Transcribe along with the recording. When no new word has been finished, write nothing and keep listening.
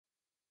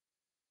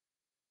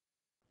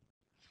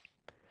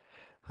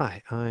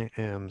Hi, I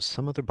am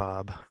some other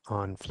Bob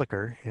on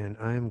Flickr, and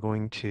I'm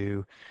going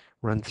to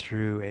run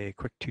through a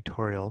quick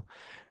tutorial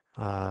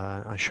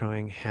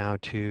showing how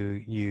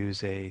to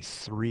use a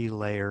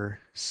three-layer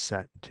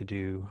set to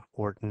do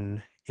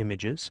Orton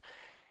images.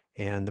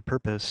 And the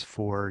purpose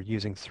for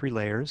using three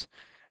layers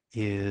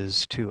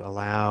is to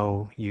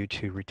allow you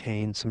to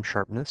retain some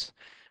sharpness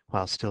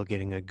while still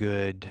getting a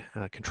good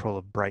control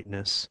of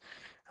brightness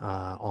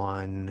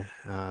on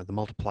the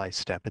multiply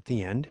step at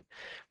the end.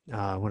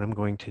 What I'm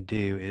going to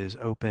do is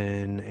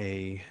open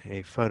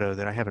a photo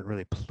that I haven't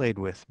really played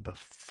with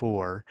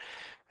before,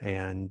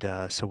 and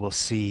so we'll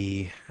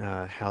see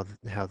how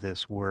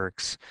this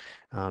works.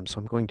 So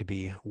I'm going to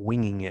be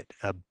winging it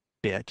a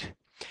bit.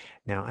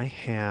 Now I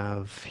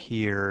have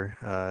here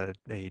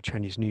a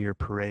Chinese New Year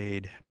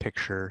parade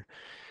picture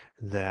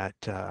that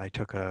I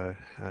took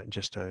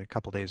just a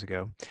couple days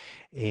ago,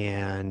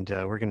 and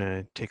we're going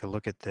to take a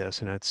look at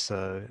this. And it's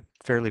a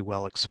fairly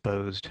well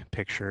exposed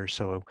picture,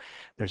 so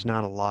there's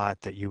not a lot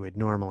that you would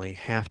normally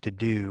have to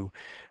do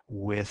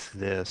with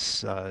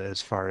this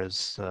as far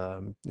as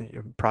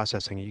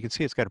processing. You can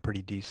see it's got a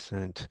pretty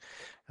decent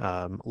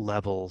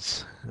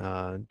levels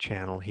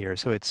channel here,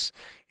 so it's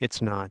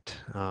not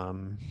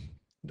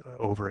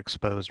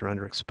overexposed or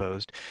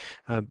underexposed.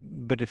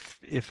 But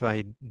if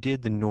I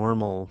did the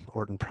normal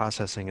Orton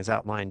processing as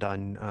outlined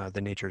on the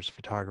Nature's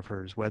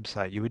Photographer's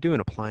website, you would do an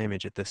apply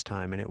image at this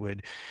time, and it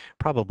would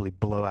probably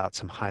blow out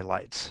some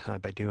highlights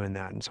by doing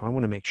that. And so I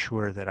want to make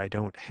sure that I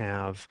don't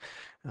have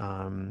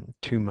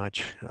too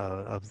much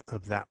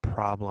of that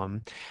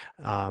problem.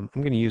 I'm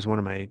going to use one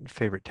of my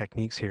favorite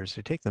techniques here is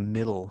to take the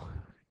middle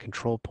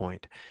control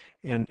point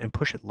and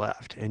push it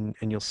left, and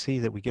you'll see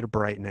that we get a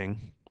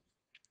brightening,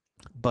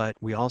 but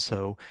we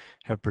also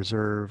have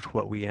preserved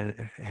what we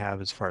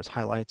have as far as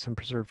highlights and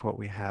preserved what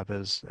we have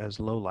as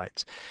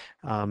lowlights.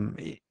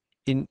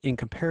 In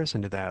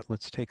comparison to that,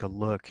 let's take a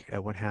look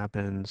at what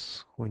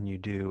happens when you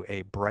do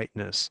a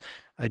brightness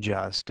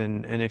adjust.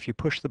 And if you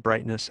push the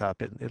brightness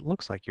up, it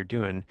looks like you're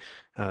doing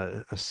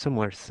a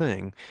similar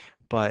thing.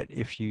 But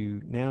if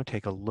you now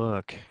take a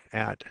look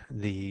at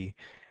the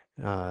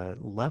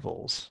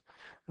levels,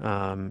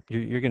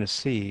 you're going to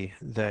see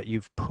that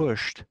you've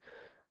pushed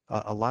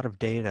a lot of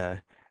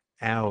data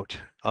out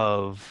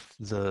of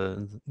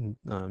the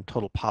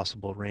total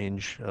possible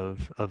range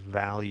of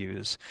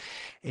values.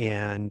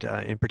 And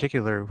in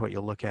particular, what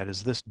you'll look at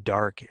is this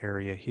dark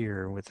area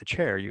here with the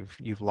chair.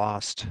 You've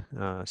lost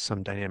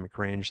some dynamic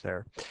range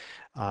there.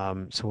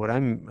 So what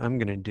I'm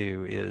going to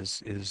do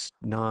is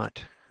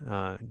not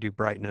do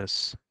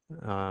brightness,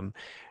 um,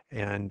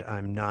 and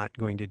I'm not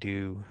going to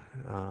do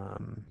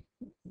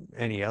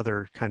any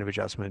other kind of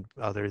adjustment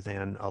other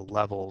than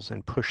levels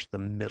and push the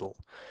middle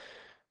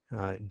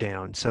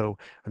down. So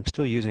I'm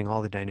still using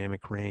all the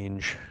dynamic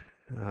range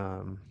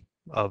um,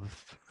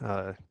 of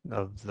the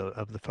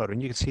photo,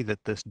 and you can see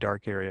that this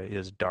dark area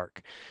is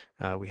dark.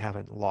 We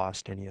haven't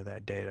lost any of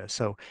that data,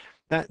 so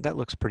that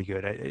looks pretty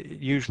good.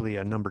 Usually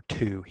a number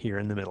 2 here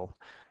in the middle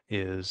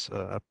is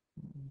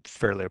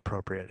fairly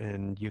appropriate,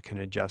 and you can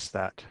adjust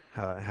that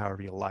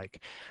however you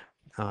like.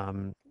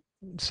 Um,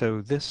 so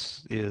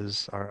this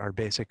is our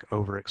basic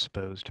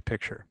overexposed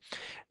picture.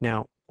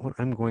 Now, what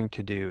I'm going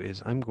to do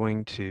is I'm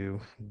going to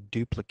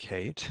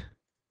duplicate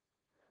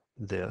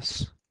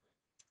this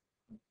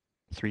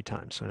 3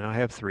 times. So now I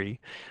have 3,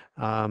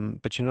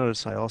 but you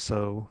notice I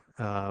also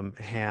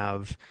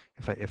have,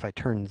 if I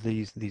turn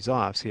these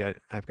off, see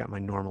I've got my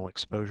normal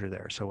exposure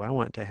there. So I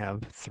want to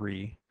have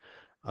 3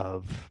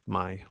 of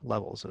my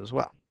levels as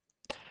well.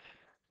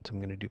 So I'm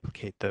going to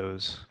duplicate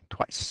those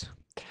twice,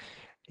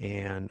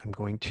 and I'm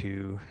going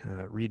to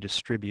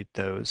redistribute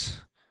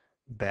those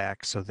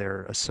back so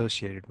they're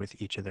associated with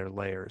each of their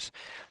layers.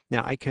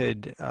 Now I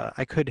could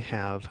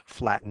have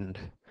flattened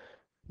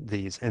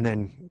these and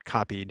then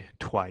copied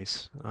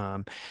twice.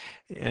 And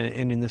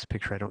in this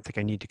picture, I don't think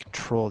I need to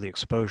control the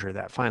exposure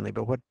that finely,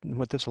 but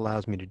what this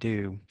allows me to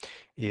do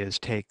is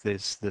take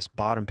this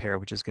bottom pair,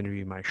 which is going to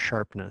be my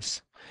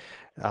sharpness,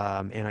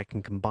 and I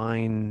can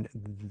combine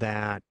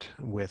that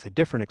with a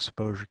different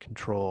exposure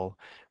control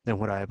than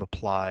what I have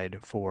applied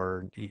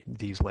for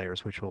these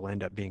layers, which will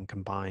end up being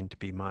combined to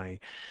be my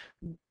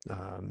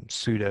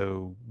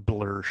pseudo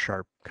blur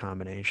sharp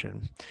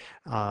combination.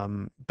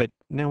 But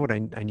now what I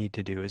need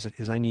to do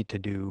is I need to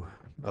do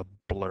a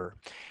blur,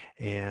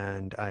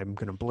 and I'm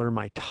going to blur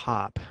my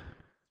top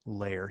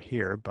layer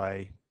here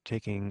by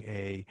I'm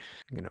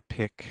going to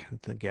pick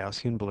the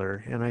Gaussian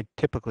blur, and I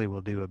typically will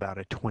do about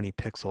a 20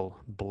 pixel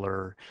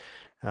blur.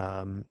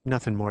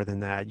 Nothing more than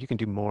that. You can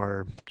do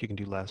more, you can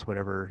do less,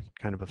 whatever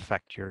kind of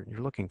effect you're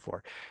looking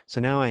for.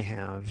 So now I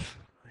have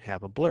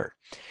a blur.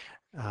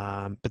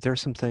 But there are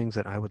some things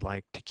that I would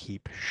like to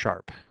keep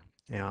sharp.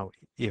 Now,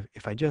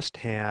 if I just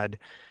had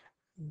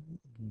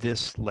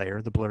this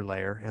layer, the blur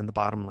layer, and the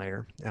bottom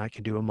layer, I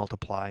could do a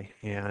multiply,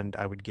 and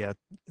I would get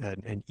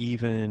an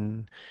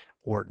even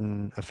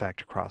Orton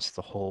effect across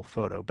the whole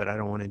photo, but I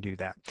don't want to do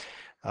that.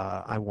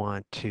 I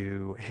want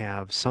to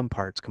have some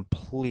parts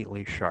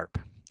completely sharp,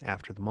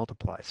 after the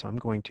multiply. So I'm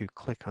going to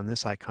click on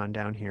this icon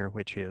down here,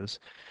 which is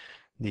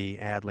the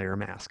add layer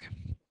mask.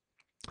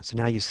 So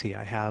now you see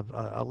I have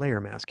a layer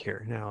mask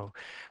here. Now,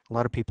 a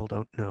lot of people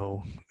don't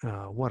know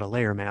what a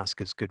layer mask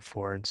is good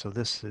for, and so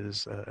this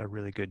is a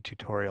really good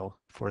tutorial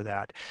for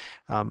that.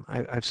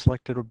 I've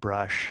selected a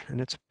brush, and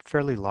it's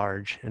fairly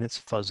large, and it's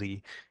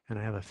fuzzy, and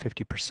I have a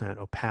 50%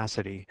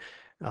 opacity,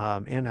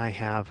 and I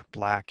have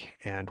black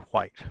and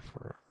white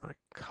for my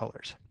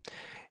colors.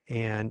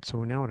 And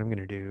so now what I'm going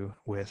to do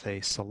with a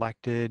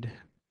selected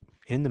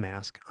in the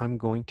mask, I'm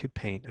going to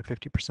paint a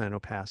 50%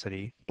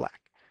 opacity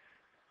black.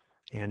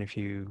 And if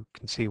you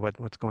can see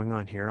what's going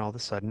on here, all of a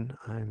sudden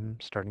I'm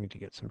starting to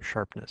get some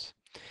sharpness.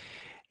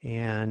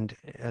 And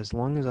as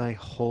long as I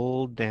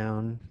hold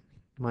down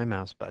my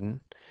mouse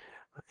button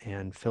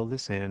and fill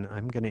this in,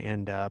 I'm going to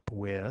end up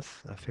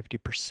with a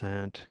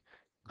 50%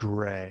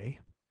 gray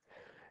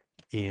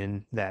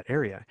in that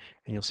area.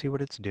 And you'll see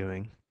what it's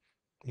doing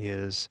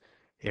is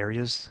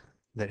areas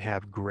that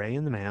have gray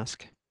in the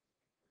mask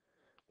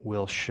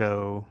will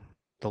show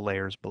the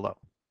layers below.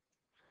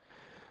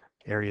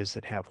 Areas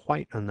that have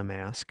white on the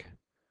mask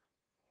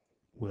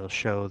will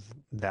show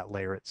that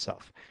layer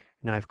itself.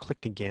 Now I've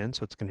clicked again,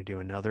 so it's going to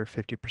do another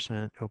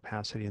 50%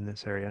 opacity in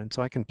this area. And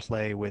so I can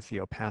play with the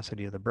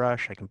opacity of the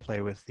brush. I can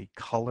play with the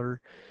color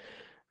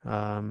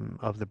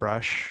of the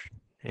brush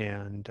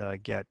and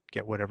get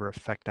whatever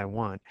effect I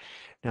want.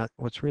 Now,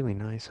 what's really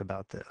nice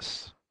about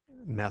this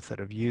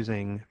method of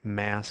using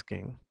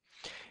masking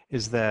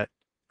is that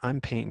I'm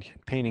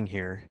painting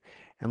here,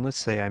 and let's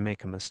say I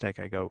make a mistake.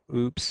 I go,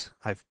 oops,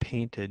 I've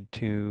painted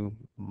too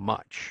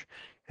much.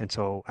 And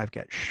so I've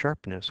got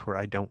sharpness where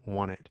I don't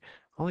want it.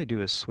 All I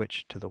do is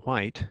switch to the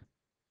white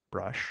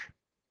brush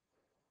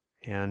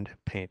and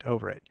paint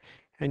over it.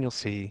 And you'll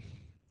see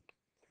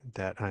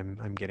that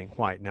I'm getting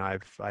white. Now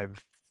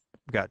I've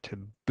got to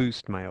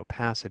boost my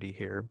opacity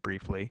here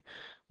briefly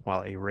while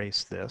I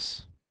erase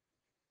this.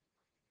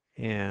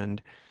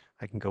 And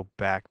I can go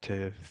back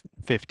to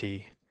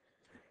 50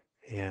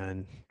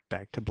 and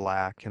back to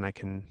black, and I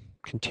can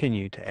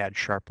continue to add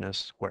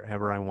sharpness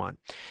wherever I want.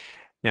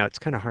 Now it's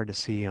kind of hard to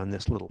see on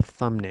this little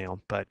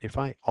thumbnail, but if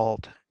I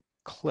Alt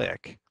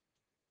click,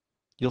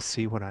 you'll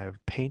see what I've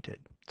painted.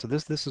 So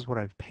this is what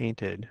I've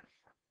painted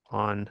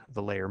on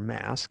the layer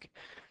mask.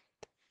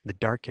 The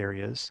dark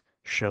areas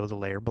show the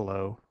layer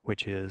below,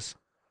 which is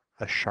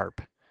a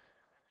sharp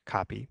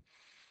copy,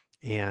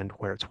 and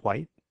where it's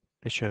white,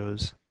 it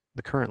shows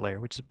the current layer,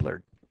 which is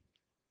blurred.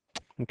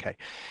 Okay,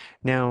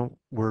 now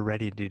we're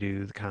ready to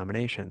do the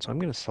combination. So I'm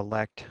going to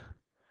select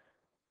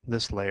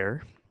this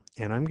layer,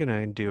 and I'm going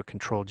to do a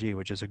Control G,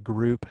 which is a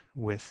group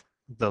with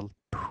the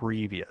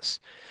previous.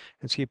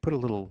 And so you put a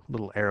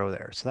little arrow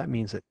there. So that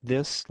means that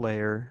this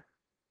layer,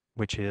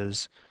 which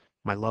is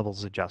my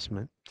levels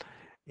adjustment,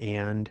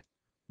 and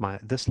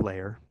this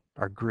layer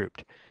are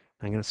grouped.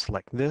 I'm going to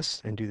select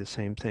this and do the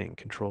same thing,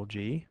 Control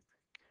G,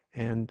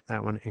 and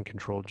that one and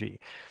Control G.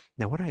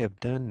 Now what I have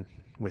done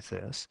with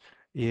this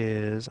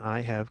is I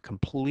have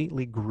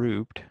completely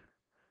grouped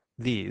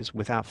these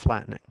without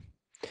flattening.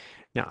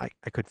 Now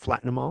I could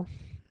flatten them all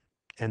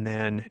and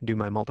then do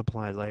my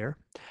multiply layer,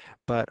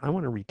 but I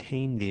want to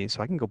retain these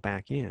so I can go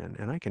back in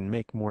and I can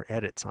make more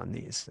edits on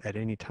these at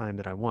any time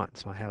that I want.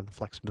 So I have the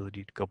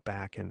flexibility to go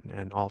back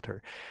and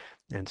alter.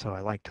 And so I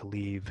like to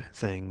leave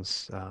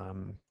things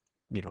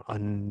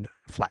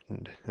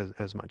unflattened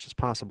as much as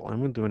possible.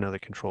 And we'll do another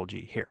Control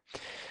G here.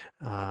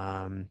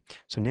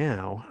 So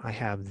now I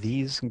have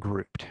these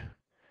grouped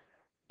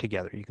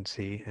together, you can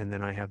see, and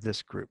then I have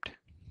this grouped.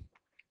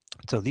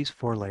 So these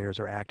four layers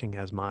are acting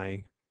as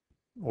my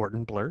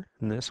Orton blur,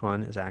 and this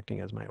one is acting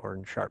as my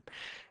Orton sharp.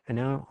 And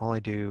now all I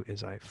do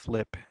is I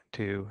flip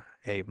to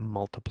a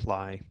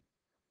multiply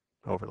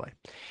overlay.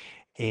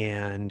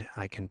 And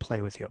I can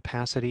play with the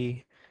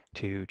opacity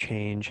to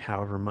change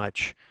however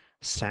much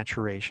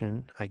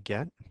saturation I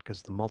get,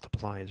 because the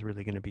multiply is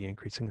really going to be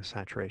increasing the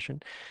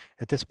saturation.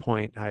 At this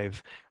point,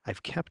 I've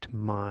kept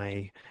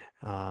my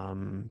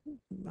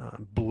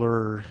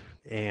blur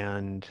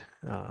and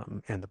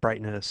the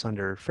brightness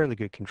under fairly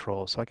good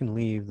control, so I can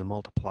leave the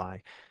multiply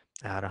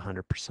at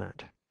 100%.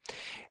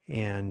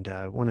 And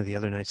one of the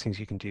other nice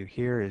things you can do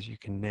here is you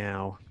can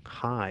now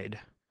hide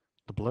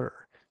the blur.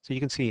 So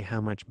you can see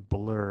how much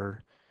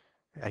blur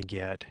I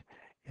get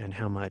and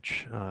how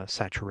much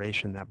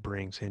saturation that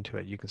brings into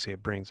it. You can see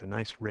it brings a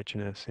nice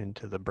richness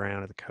into the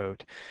brown of the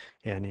coat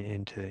and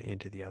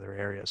into the other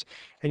areas.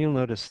 And you'll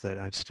notice that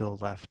I've still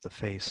left the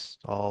face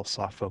all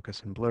soft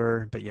focus and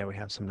blur, but yeah, we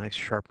have some nice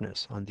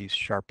sharpness on these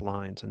sharp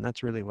lines. And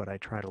that's really what I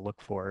try to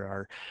look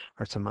for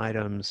are some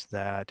items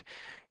that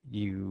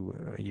you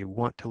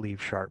want to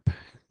leave sharp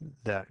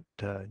that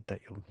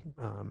you'll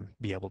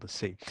be able to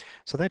see.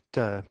 So that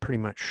pretty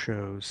much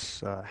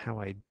shows how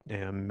I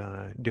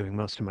am doing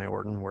most of my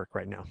Orton work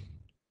right now.